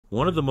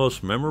One of the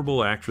most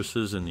memorable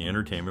actresses in the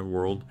entertainment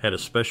world had a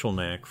special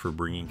knack for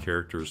bringing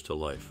characters to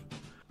life.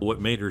 What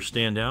made her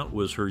stand out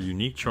was her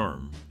unique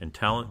charm and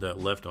talent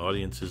that left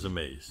audiences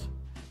amazed.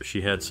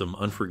 She had some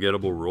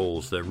unforgettable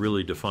roles that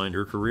really defined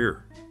her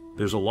career.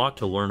 There's a lot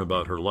to learn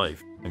about her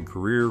life and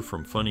career,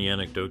 from funny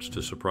anecdotes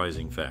to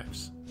surprising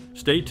facts.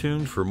 Stay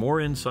tuned for more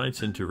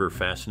insights into her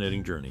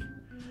fascinating journey.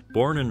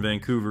 Born in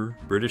Vancouver,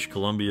 British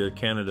Columbia,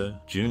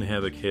 Canada, June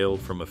Havoc hailed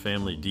from a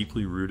family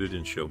deeply rooted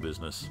in show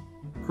business.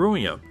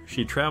 Growing up,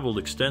 she traveled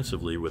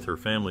extensively with her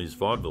family's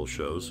vaudeville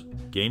shows,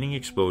 gaining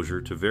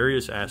exposure to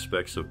various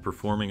aspects of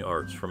performing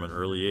arts from an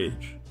early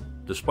age.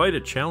 Despite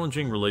a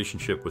challenging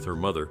relationship with her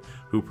mother,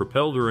 who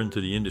propelled her into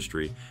the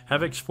industry,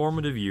 Havoc's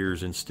formative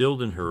years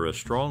instilled in her a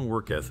strong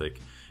work ethic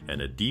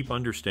and a deep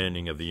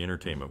understanding of the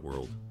entertainment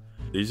world.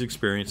 These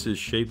experiences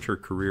shaped her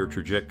career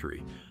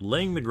trajectory,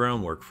 laying the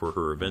groundwork for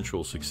her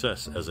eventual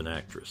success as an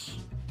actress.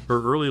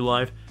 Her early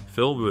life,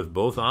 filled with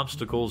both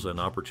obstacles and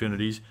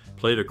opportunities,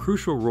 played a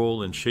crucial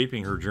role in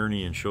shaping her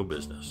journey in show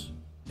business.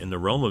 In the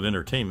realm of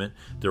entertainment,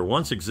 there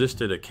once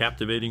existed a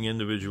captivating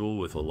individual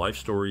with a life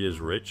story as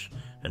rich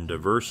and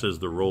diverse as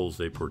the roles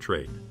they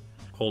portrayed.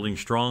 Holding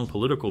strong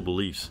political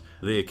beliefs,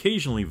 they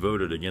occasionally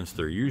voted against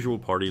their usual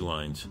party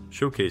lines,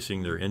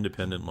 showcasing their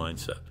independent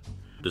mindset.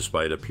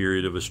 Despite a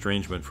period of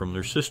estrangement from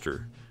their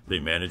sister, they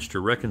managed to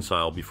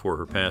reconcile before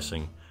her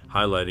passing,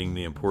 highlighting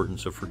the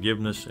importance of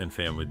forgiveness and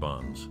family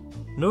bonds.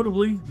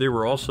 Notably, they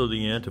were also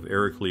the aunt of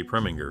Eric Lee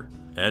Preminger,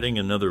 adding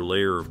another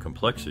layer of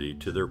complexity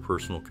to their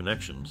personal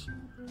connections.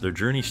 Their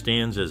journey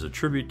stands as a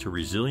tribute to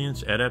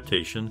resilience,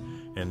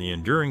 adaptation, and the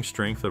enduring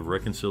strength of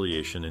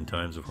reconciliation in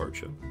times of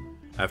hardship.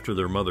 After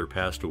their mother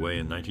passed away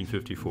in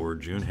 1954,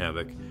 June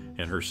Havoc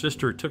and her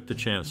sister took the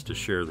chance to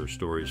share their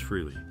stories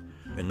freely.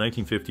 In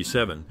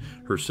 1957,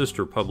 her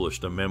sister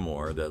published a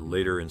memoir that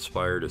later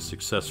inspired a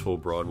successful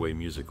Broadway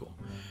musical.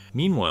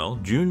 Meanwhile,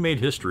 June made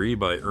history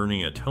by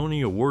earning a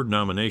Tony Award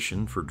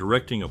nomination for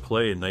directing a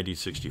play in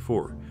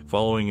 1964,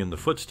 following in the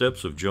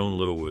footsteps of Joan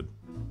Littlewood.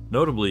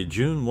 Notably,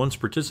 June once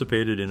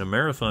participated in a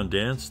marathon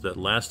dance that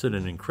lasted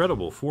an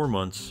incredible 4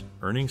 months,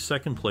 earning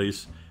second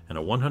place and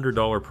a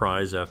 $100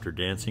 prize after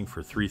dancing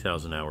for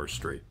 3,000 hours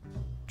straight.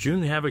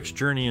 June Havoc's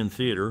journey in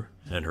theater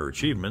and her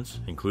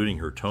achievements, including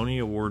her Tony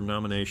Award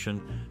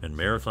nomination and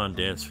marathon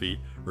dance feat,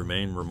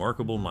 remain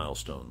remarkable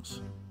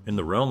milestones. In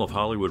the realm of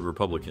Hollywood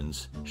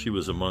Republicans, she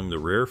was among the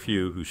rare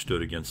few who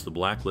stood against the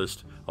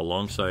blacklist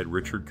alongside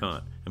Richard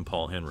Kant and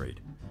Paul Henreid.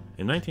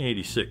 In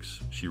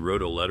 1986, she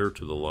wrote a letter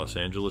to the Los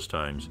Angeles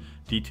Times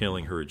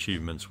detailing her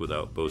achievements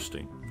without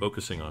boasting,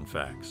 focusing on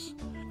facts.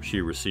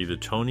 She received a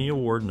Tony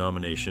Award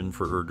nomination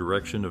for her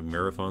direction of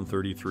Marathon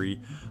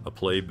 33, a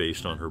play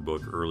based on her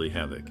book Early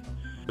Havoc.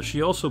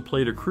 She also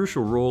played a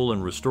crucial role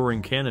in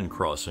restoring Cannon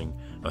Crossing,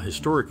 a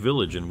historic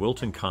village in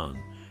Wilton Con.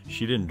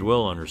 She didn't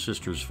dwell on her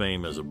sister's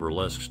fame as a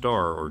burlesque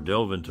star or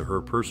delve into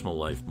her personal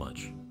life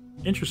much.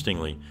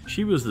 Interestingly,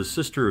 she was the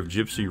sister of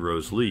Gypsy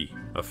Rose Lee,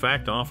 a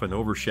fact often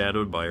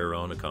overshadowed by her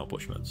own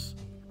accomplishments.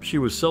 She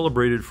was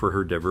celebrated for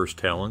her diverse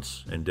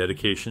talents and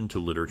dedication to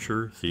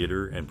literature,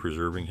 theater, and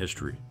preserving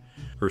history.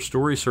 Her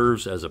story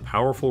serves as a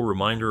powerful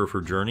reminder of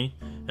her journey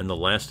and the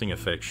lasting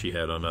effect she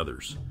had on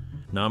others.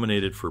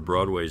 Nominated for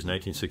Broadway's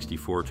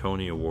 1964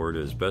 Tony Award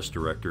as Best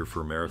Director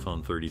for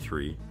Marathon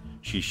 33,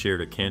 she shared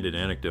a candid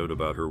anecdote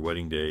about her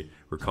wedding day,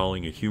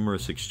 recalling a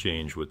humorous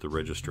exchange with the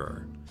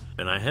registrar.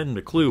 "And I hadn't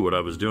a clue what I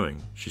was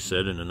doing," she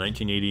said in a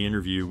 1980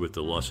 interview with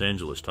the Los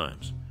Angeles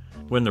Times.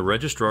 "When the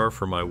registrar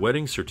for my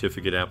wedding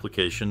certificate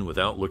application,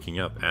 without looking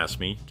up, asked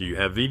me, 'Do you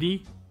have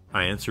VD?'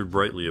 I answered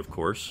brightly, of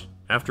course.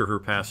 After her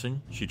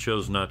passing, she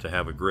chose not to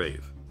have a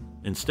grave.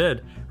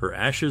 Instead, her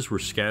ashes were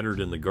scattered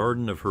in the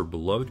garden of her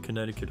beloved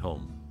Connecticut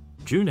home."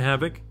 June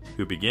Havoc,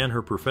 who began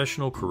her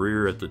professional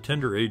career at the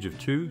tender age of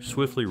 2,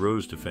 swiftly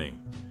rose to fame.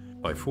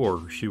 By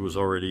 4, she was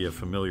already a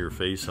familiar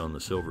face on the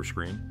silver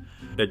screen.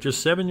 At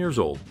just 7 years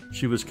old,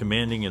 she was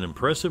commanding an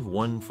impressive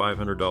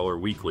 $1,500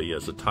 weekly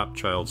as a top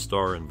child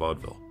star in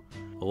vaudeville.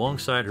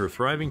 Alongside her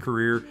thriving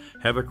career,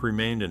 Havoc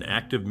remained an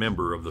active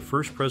member of the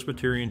First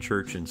Presbyterian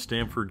Church in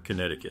Stamford,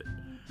 Connecticut.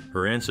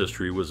 Her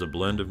ancestry was a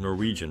blend of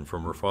Norwegian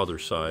from her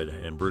father's side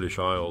and British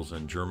Isles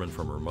and German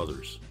from her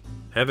mother's.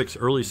 Havoc's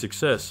early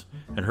success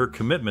and her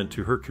commitment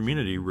to her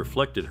community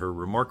reflected her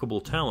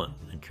remarkable talent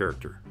and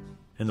character.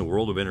 In the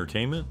world of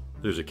entertainment,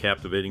 there's a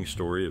captivating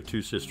story of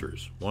 2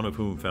 sisters, one of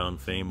whom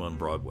found fame on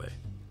Broadway.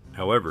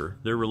 However,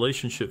 their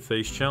relationship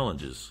faced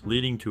challenges,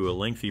 leading to a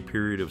lengthy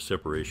period of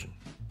separation.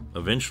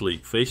 Eventually,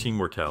 facing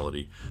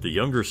mortality, the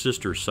younger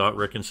sister sought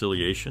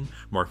reconciliation,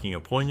 marking a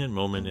poignant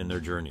moment in their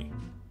journey.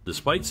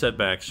 Despite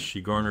setbacks,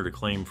 she garnered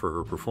acclaim for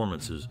her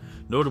performances,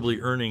 notably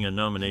earning a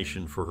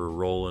nomination for her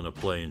role in a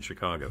play in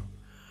Chicago.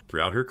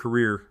 Throughout her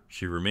career,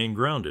 she remained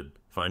grounded,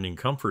 finding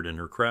comfort in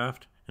her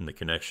craft and the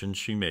connections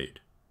she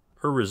made.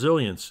 Her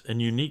resilience and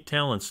unique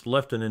talents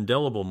left an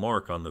indelible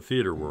mark on the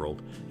theater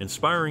world,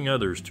 inspiring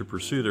others to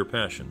pursue their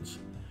passions.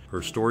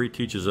 Her story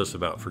teaches us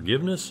about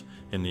forgiveness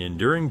and the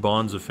enduring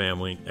bonds of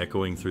family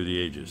echoing through the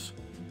ages.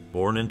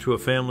 Born into a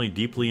family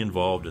deeply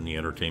involved in the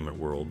entertainment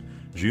world,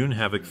 June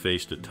Havoc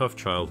faced a tough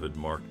childhood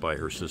marked by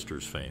her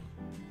sister's fame.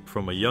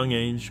 From a young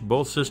age,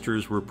 both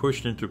sisters were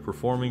pushed into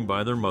performing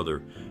by their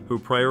mother, who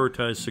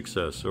prioritized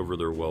success over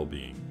their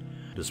well-being.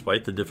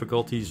 Despite the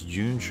difficulties,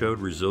 June showed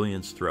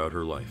resilience throughout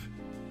her life.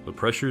 The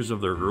pressures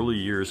of their early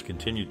years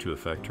continued to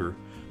affect her,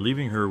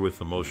 leaving her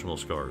with emotional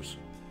scars.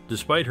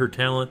 Despite her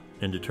talent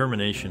and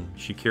determination,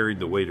 she carried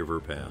the weight of her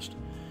past.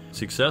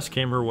 Success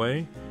came her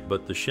way,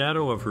 but the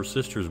shadow of her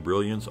sister's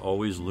brilliance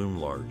always loomed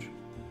large.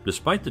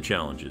 Despite the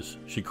challenges,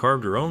 she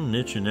carved her own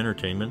niche in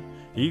entertainment,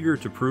 eager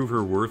to prove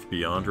her worth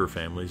beyond her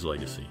family's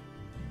legacy.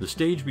 The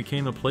stage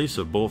became a place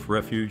of both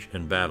refuge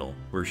and battle,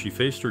 where she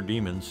faced her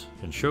demons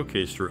and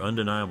showcased her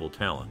undeniable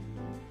talent.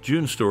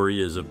 June's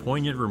story is a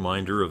poignant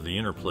reminder of the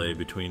interplay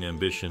between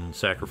ambition,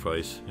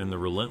 sacrifice, and the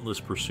relentless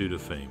pursuit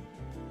of fame.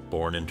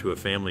 Born into a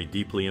family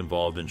deeply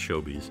involved in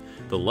showbiz,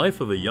 the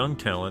life of a young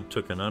talent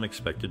took an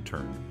unexpected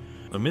turn.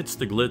 Amidst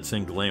the glitz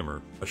and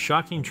glamour, a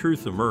shocking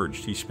truth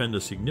emerged: he spent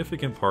a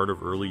significant part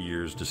of early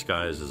years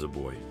disguised as a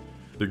boy.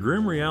 The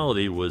grim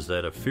reality was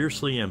that a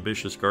fiercely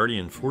ambitious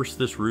guardian forced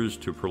this ruse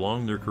to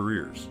prolong their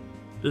careers.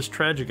 This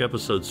tragic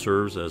episode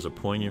serves as a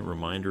poignant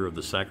reminder of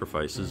the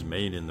sacrifices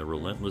made in the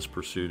relentless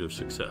pursuit of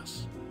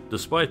success.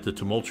 Despite the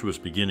tumultuous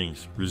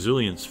beginnings,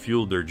 resilience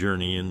fueled their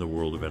journey in the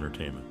world of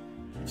entertainment.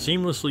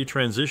 Seamlessly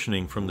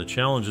transitioning from the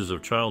challenges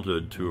of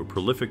childhood to a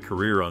prolific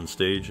career on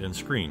stage and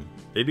screen,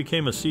 they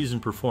became a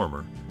seasoned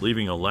performer,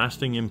 leaving a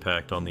lasting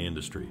impact on the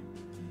industry.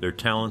 Their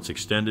talents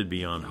extended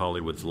beyond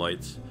Hollywood's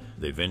lights.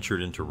 They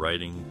ventured into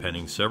writing,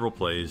 penning several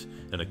plays,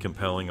 and a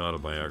compelling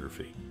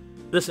autobiography.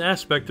 This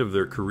aspect of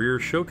their career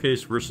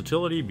showcased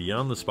versatility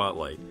beyond the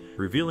spotlight,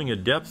 revealing a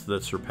depth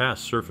that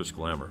surpassed surface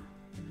glamour.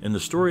 In the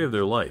story of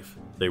their life,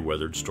 they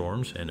weathered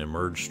storms and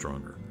emerged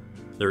stronger.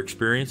 Their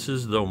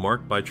experiences, though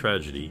marked by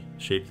tragedy,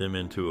 shaped them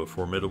into a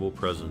formidable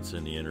presence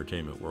in the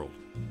entertainment world.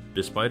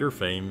 Despite her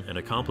fame and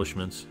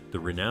accomplishments, the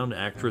renowned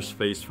actress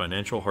faced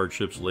financial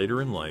hardships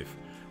later in life,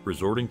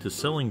 resorting to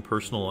selling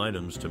personal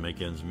items to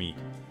make ends meet.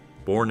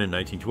 Born in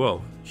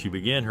 1912, she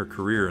began her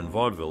career in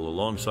vaudeville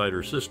alongside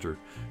her sister,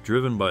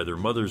 driven by their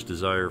mother's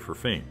desire for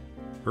fame.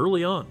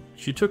 Early on,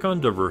 she took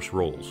on diverse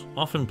roles,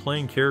 often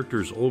playing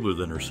characters older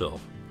than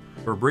herself.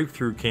 Her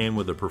breakthrough came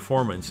with a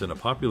performance in a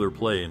popular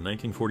play in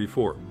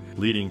 1944,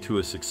 leading to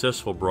a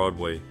successful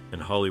Broadway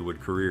and Hollywood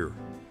career.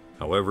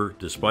 However,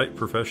 despite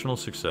professional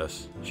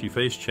success, she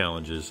faced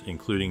challenges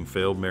including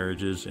failed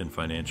marriages and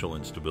financial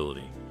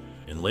instability.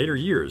 In later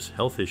years,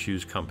 health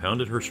issues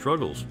compounded her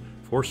struggles,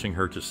 forcing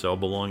her to sell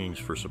belongings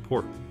for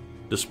support.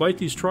 Despite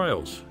these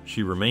trials,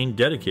 she remained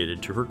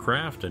dedicated to her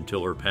craft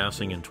until her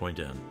passing in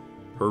 2010.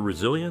 Her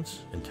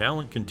resilience and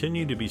talent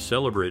continue to be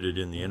celebrated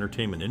in the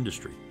entertainment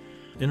industry.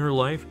 In her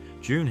life,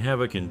 June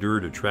Havoc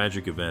endured a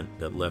tragic event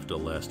that left a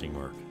lasting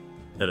mark.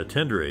 At a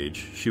tender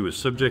age, she was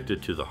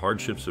subjected to the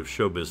hardships of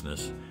show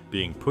business,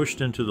 being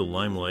pushed into the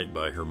limelight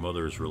by her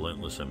mother's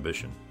relentless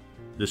ambition.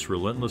 This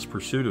relentless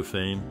pursuit of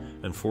fame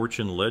and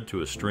fortune led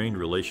to a strained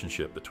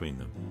relationship between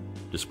them.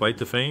 Despite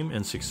the fame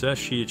and success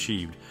she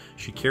achieved,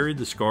 she carried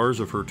the scars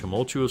of her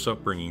tumultuous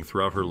upbringing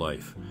throughout her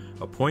life,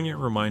 a poignant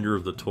reminder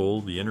of the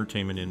toll the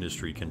entertainment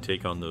industry can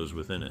take on those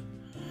within it.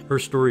 Her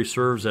story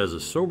serves as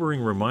a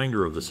sobering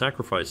reminder of the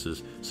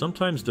sacrifices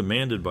sometimes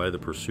demanded by the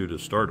pursuit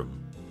of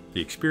stardom. The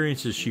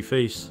experiences she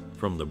faced,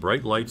 from the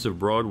bright lights of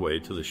Broadway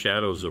to the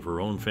shadows of her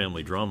own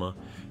family drama,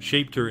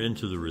 shaped her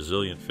into the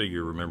resilient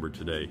figure remembered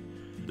today.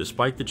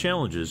 Despite the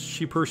challenges,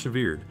 she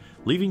persevered,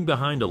 leaving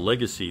behind a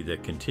legacy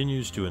that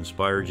continues to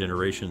inspire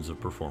generations of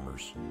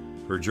performers.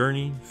 Her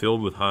journey,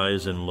 filled with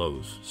highs and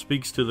lows,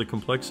 speaks to the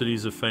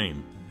complexities of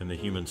fame and the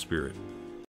human spirit.